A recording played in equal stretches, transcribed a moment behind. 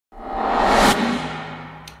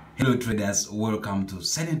Hello traders, welcome to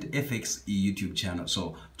Silent FX YouTube channel.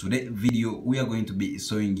 So today video we are going to be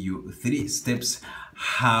showing you 3 steps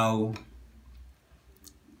how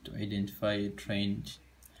to identify a trend.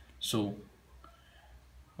 So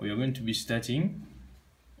we are going to be starting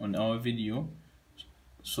on our video.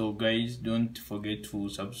 So guys, don't forget to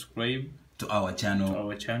subscribe to our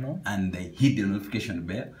channel and hit the notification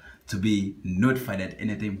bell to be notified at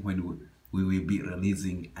any time when we will be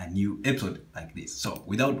releasing a new episode like this. So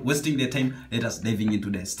without wasting the time, let us diving into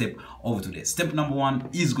the step of today. Step number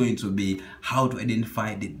 1 is going to be how to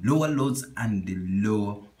identify the lower lows and the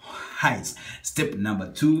low highs. Step number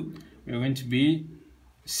 2, we are going to be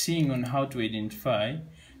seeing on how to identify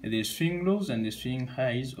the swing lows and the swing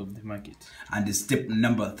highs of the market. And the step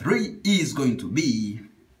number 3 is going to be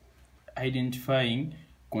identifying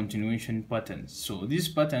continuation patterns. So these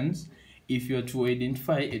patterns, if you are to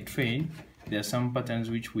identify a trend, there are some patterns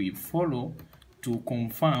which we follow to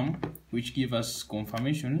confirm, which give us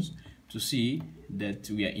confirmations to see that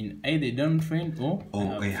we are in either downtrend or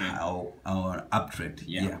uptrend.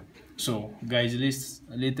 Yeah. So guys,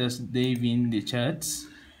 let us dive in the charts.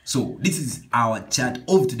 So this is our chart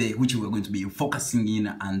of today, which we are going to be focusing in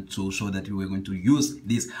and to show that we are going to use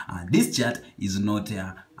this. This chart is not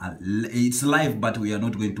it's live, but we are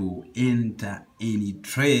not going to enter any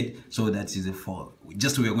trade. So that is for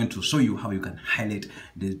just we are going to show you how you can highlight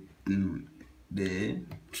the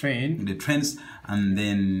trends and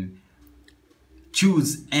then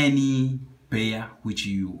choose any pair which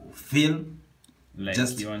you feel like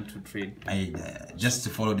you want to trade. Just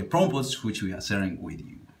follow the prompts which we are sharing with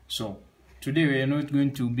you. So today we are not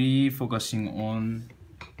going to be focusing on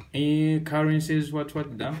currencies, we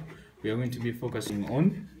are going to be focusing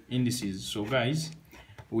on indices. So guys,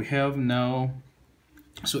 we have now,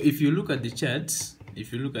 so if you look at the charts,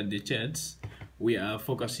 we are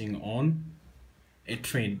focusing on a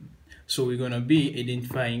trend. So we're going to be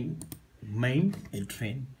identifying a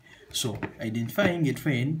trend. So identifying a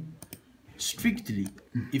trend strictly,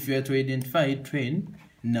 if you are to identify a trend,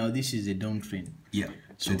 now this is a downtrend. Yeah.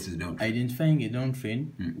 So identifying a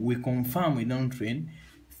downtrend, we confirm a downtrend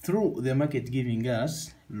through the market giving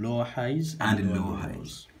us lower highs and lower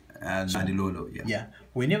highs and low. Yeah.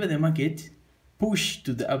 Whenever the market push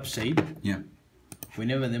to the upside,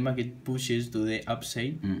 whenever the market pushes to the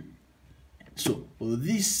upside, so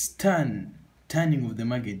this turning of the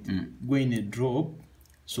market going a drop,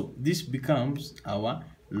 so this becomes our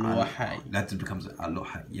lower high. That becomes a low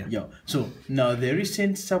high. Yeah. So now the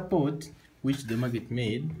recent support which the market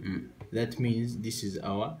made, that means this is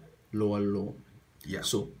our lower low. Yeah.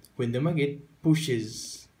 So when the market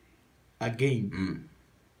pushes again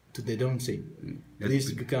to the downside,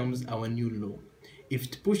 this becomes our new low. If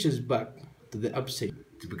it pushes back to the upside,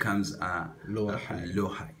 it becomes a lower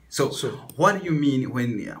high. So what do you mean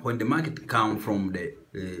when the market comes from the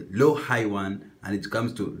low high one and it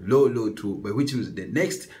comes to low 2, which means the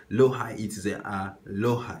next low high it is a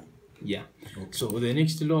low high? Yeah. Okay. So the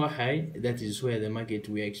next lower high, that is where the market,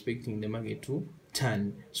 we are expecting the market to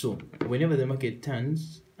turn. So whenever the market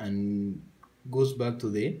turns and goes back to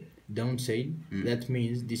the downside, that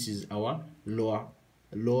means this is our lower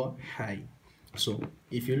high. So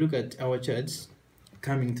if you look at our charts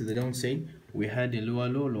coming to the downside, we had a lower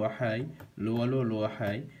low, lower high, lower low, lower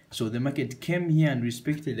high. So the market came here and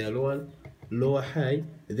respected the lower high,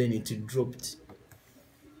 then it dropped.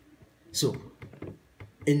 So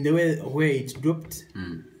in the way where it dropped,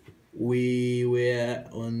 we were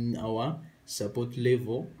on our support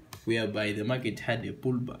level whereby the market had a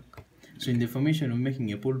pullback. So in the formation of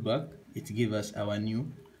making a pullback, it gave us our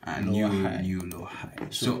new low high.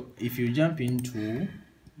 So if you jump into,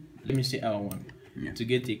 let me say our one, to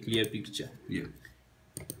get a clear picture.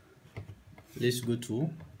 Let's go to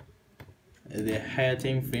the higher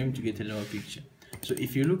time frame to get a lower picture. So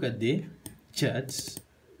if you look at the charts,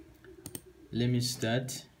 let me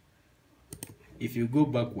start. If you go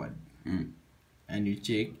backward and you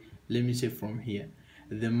check, let me say from here,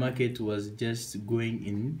 the market was just going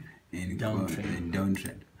in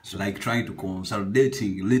downtrend. So like trying to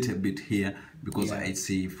consolidating a little bit here, because I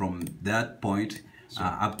see from that point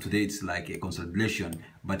up to date it's like a consolidation,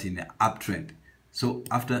 but in the uptrend. So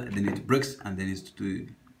after then it breaks and then it's to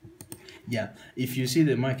if you see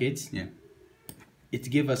the market, it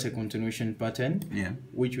gave us a continuation pattern,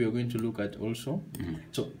 which we are going to look at also.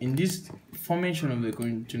 So in this formation of the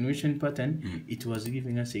continuation pattern, it was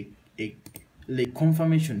giving us like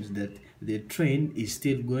confirmations that the trend is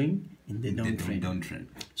still going in the downtrend.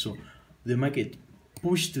 So the market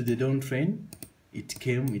pushed to the downtrend, it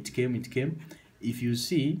came. If you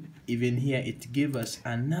see, even here, it gave us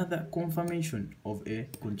another confirmation of a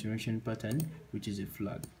continuation pattern, which is a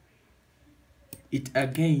flag. it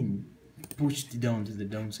again pushed down to the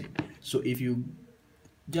downside. So if you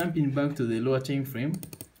jumping back to the lower time frame,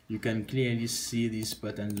 you can clearly see these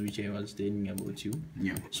patterns which I was telling about you.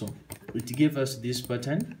 Yeah. So it gave us this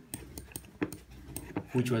pattern,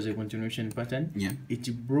 which was a continuation pattern. Yeah.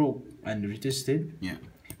 It broke and retested. Yeah.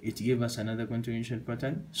 It gave us another continuation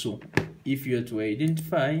pattern. So if you are to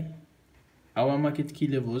identify our market key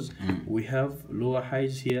levels, we have lower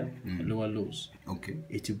highs here, lower lows. Okay.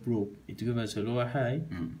 It broke. It gave us a lower high,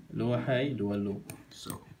 lower low.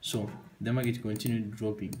 So the market continued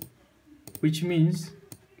dropping, which means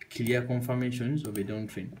clear confirmations of a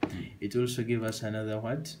downtrend. It also gave us another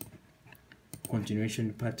what?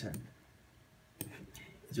 Continuation pattern.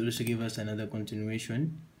 It also gave us another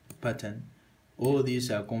continuation pattern. All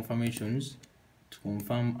these are confirmations to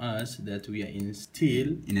confirm us that we are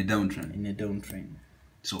still in a downtrend.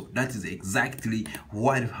 So that is exactly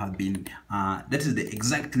what have been that is the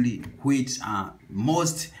exactly which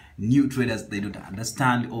most new traders, they don't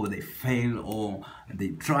understand, or they fail, or they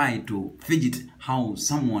try to fidget how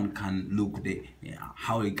someone can look the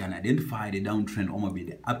how he can identify the downtrend or maybe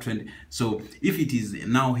the uptrend. So if it is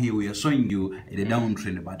now here we are showing you the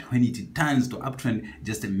downtrend, but when it turns to uptrend,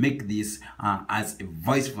 just make this as a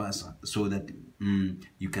vice versa, so that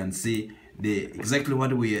you can see the exactly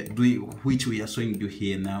what we are doing, which we are showing you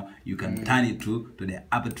here now. You can turn it to the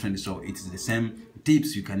uptrend. So it is the same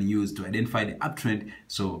tips you can use to identify the uptrend,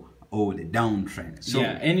 so or the downtrend. So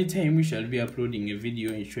yeah, anytime we shall be uploading a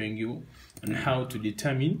video and showing you on how to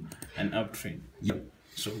determine an uptrend. Yep.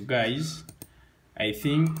 So guys, I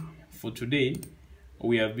think for today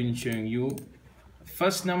we have been showing you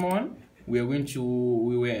first, number one, we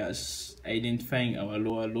were identifying our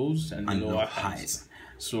lower lows and lower highs.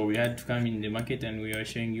 So we had to come in the market and we are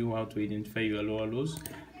showing you how to identify your lower lows.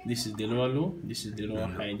 This is the lower low, this is the lower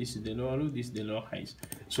high, this is the lower low, this is the lower highs.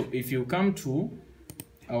 So if you come to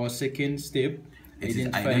our second step,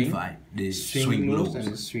 identify the swing lows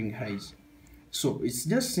and swing highs. So it's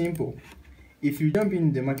just simple. If you jump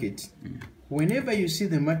in the market, whenever you see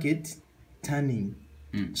the market turning,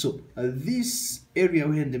 so this area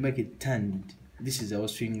where the market turned, this is our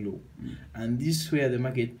swing low, and this where the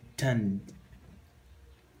market turned,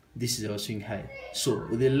 this is our swing high. So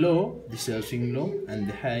the low, this is our swing low, and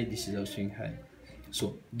the high, this is our swing high.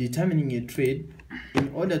 So determining a trade,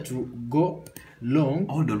 in order to go long,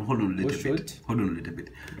 hold on a little bit.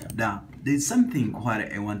 Yeah. Now there's something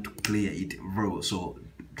what I want to clear it, bro. So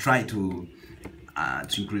try to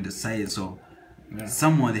criticize. So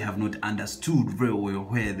someone they have not understood very well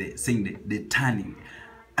where they saying the turning.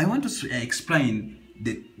 I want to explain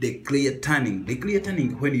the clear turning. The clear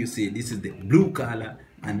turning, when you see this is the blue color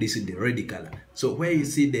and this is the red color. So where you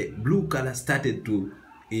see the blue color started to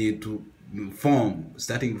form,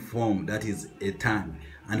 that is a turn.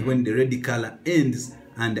 And when the red color ends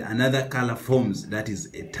and another color forms, that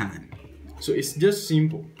is a turn. So it's just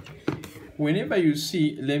simple. Whenever you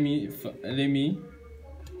see, let me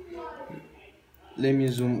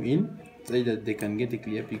zoom in so that they can get a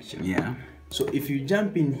clear picture. Yeah. So if you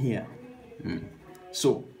jump in here,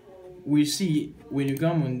 so we see when you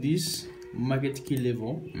come on this market key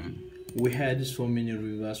level, we had so many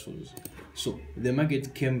reversals. So the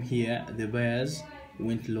market came here, the buyers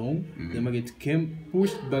went long, the market came,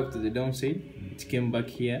 pushed back to the downside, it came back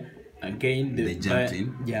here again, they jumped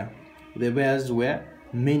in. Yeah, the buyers were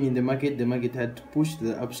main in the market had to push to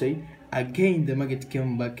the upside again, the market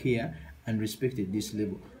came back here and respected this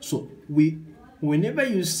level. So whenever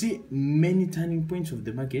you see many turning points of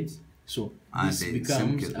the market, so this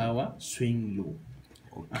becomes our swing low.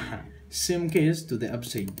 Okay. Same case to the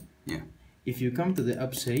upside. Yeah. If you come to the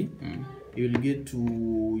upside,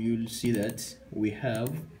 you'll see that we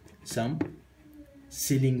have some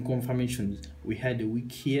selling confirmations. We had a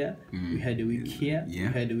week here, we had a week here, we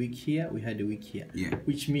had a week here, we had a week here. Yeah.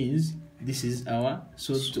 Which means this is our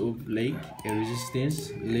sort of like a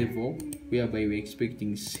resistance level whereby we're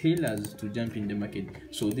expecting sellers to jump in the market.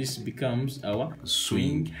 So this becomes our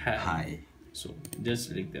swing high. So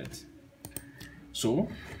just like that. So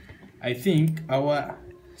I think our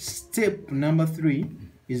step number 3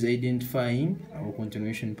 is identifying our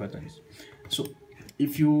continuation patterns. So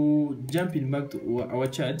if you jump in back to our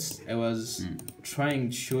charts, I was trying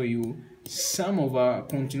to show you some of our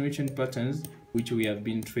continuation patterns which we have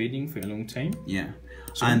been trading for a long time. Yeah.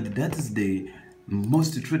 So, and that is the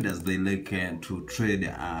most traders, they like to trade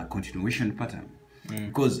a continuation pattern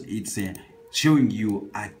because it's showing you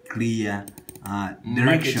a clear direction.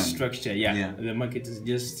 Market structure. Yeah. The market is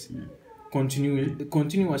just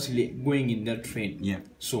continuously going in that trend. Yeah.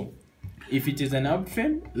 So If it is an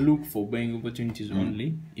uptrend, look for buying opportunities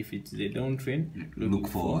only. If it's the downtrend, look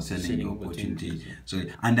for selling opportunities. So,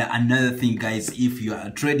 and another thing, guys, if you are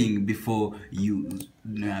trading before you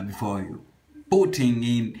putting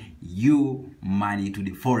in your money to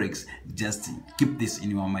the forex, just keep this in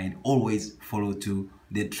your mind. Always follow to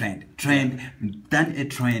the trend. Turn a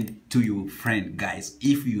trend to your friend, guys.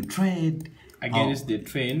 If you trade against the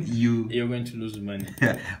trend, you're going to lose money.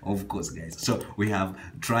 Of course, guys. So we have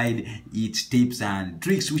tried each tips and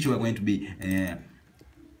tricks which we are going to be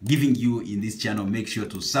giving you in this channel. Make sure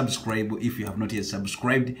to subscribe. If you have not yet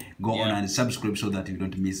subscribed, go on and subscribe so that you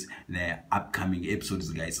don't miss the upcoming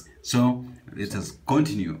episodes, guys. So let us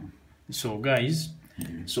continue. So guys,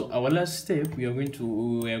 so our last step, we are going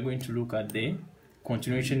to look at the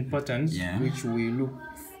continuation patterns, which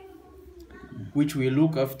we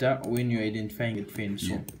look after when you're identifying a trend.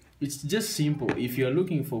 So it's just simple. If you're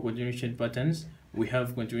looking for continuation patterns, we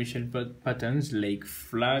have continuation patterns like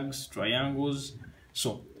flags, triangles.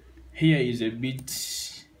 So here is a bit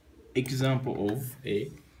example of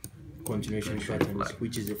a continuation pattern,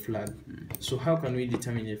 which is a flag. So how can we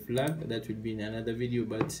determine a flag? That will be in another video,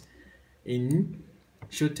 but in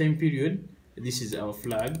short time period, this is our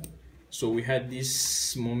flag. So we had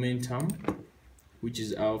this momentum, which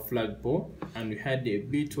is our flagpole, and we had a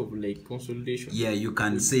bit of like consolidation. Yeah, you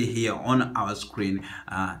can see here on our screen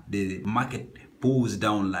the market pulls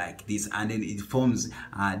down like this, and then it forms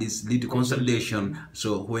this little consolidation.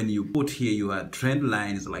 So when you put here your trend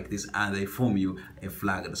lines like this, and they form you a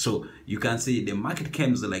flag. So you can see the market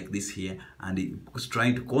comes like this here, and it was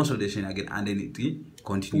trying to consolidation again, and then it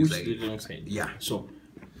continues like alongside. Yeah. So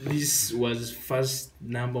this was first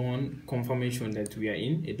number one confirmation that we are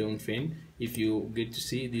in a downtrend. If you get to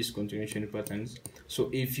see these continuation patterns, so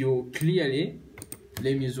if you clearly,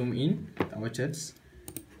 let me zoom in our charts.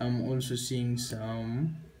 I'm also seeing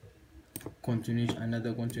some continuation,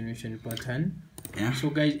 another continuation pattern. So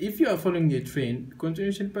guys, if you are following the trend,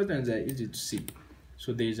 continuation patterns are easy to see.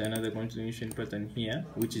 So there is another continuation pattern here,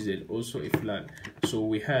 which is also a flag. So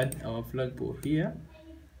we had our flagpole here,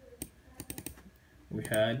 we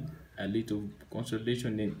had a little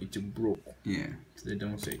consolidation, then it broke to the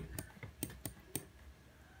downside.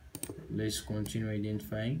 Let's continue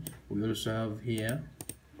identifying. We also have here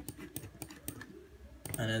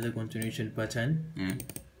another continuation pattern,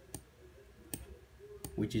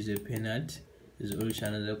 which is a pennant. Is also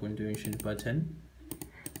another continuation pattern.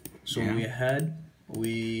 So we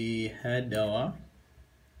had our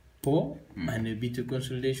pole and a bit of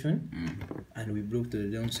consolidation, and we broke to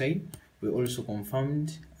the downside. We also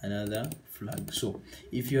confirmed another flag. So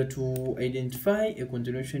if you are to identify a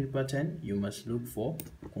continuation pattern, you must look for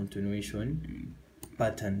continuation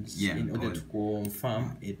patterns in order to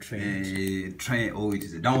confirm a trend. A trend, or it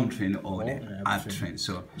is a downtrend or an uptrend.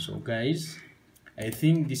 So guys, I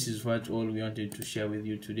think this is what all we wanted to share with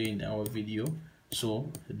you today in our video.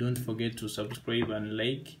 So don't forget to subscribe and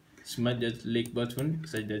like. Smash that like button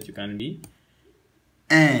so that you can be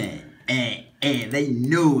they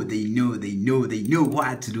know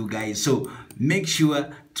what to do, guys. So make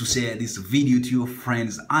sure to share this video to your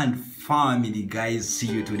friends and family, guys. See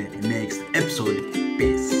you to the next episode.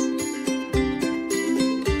 Peace.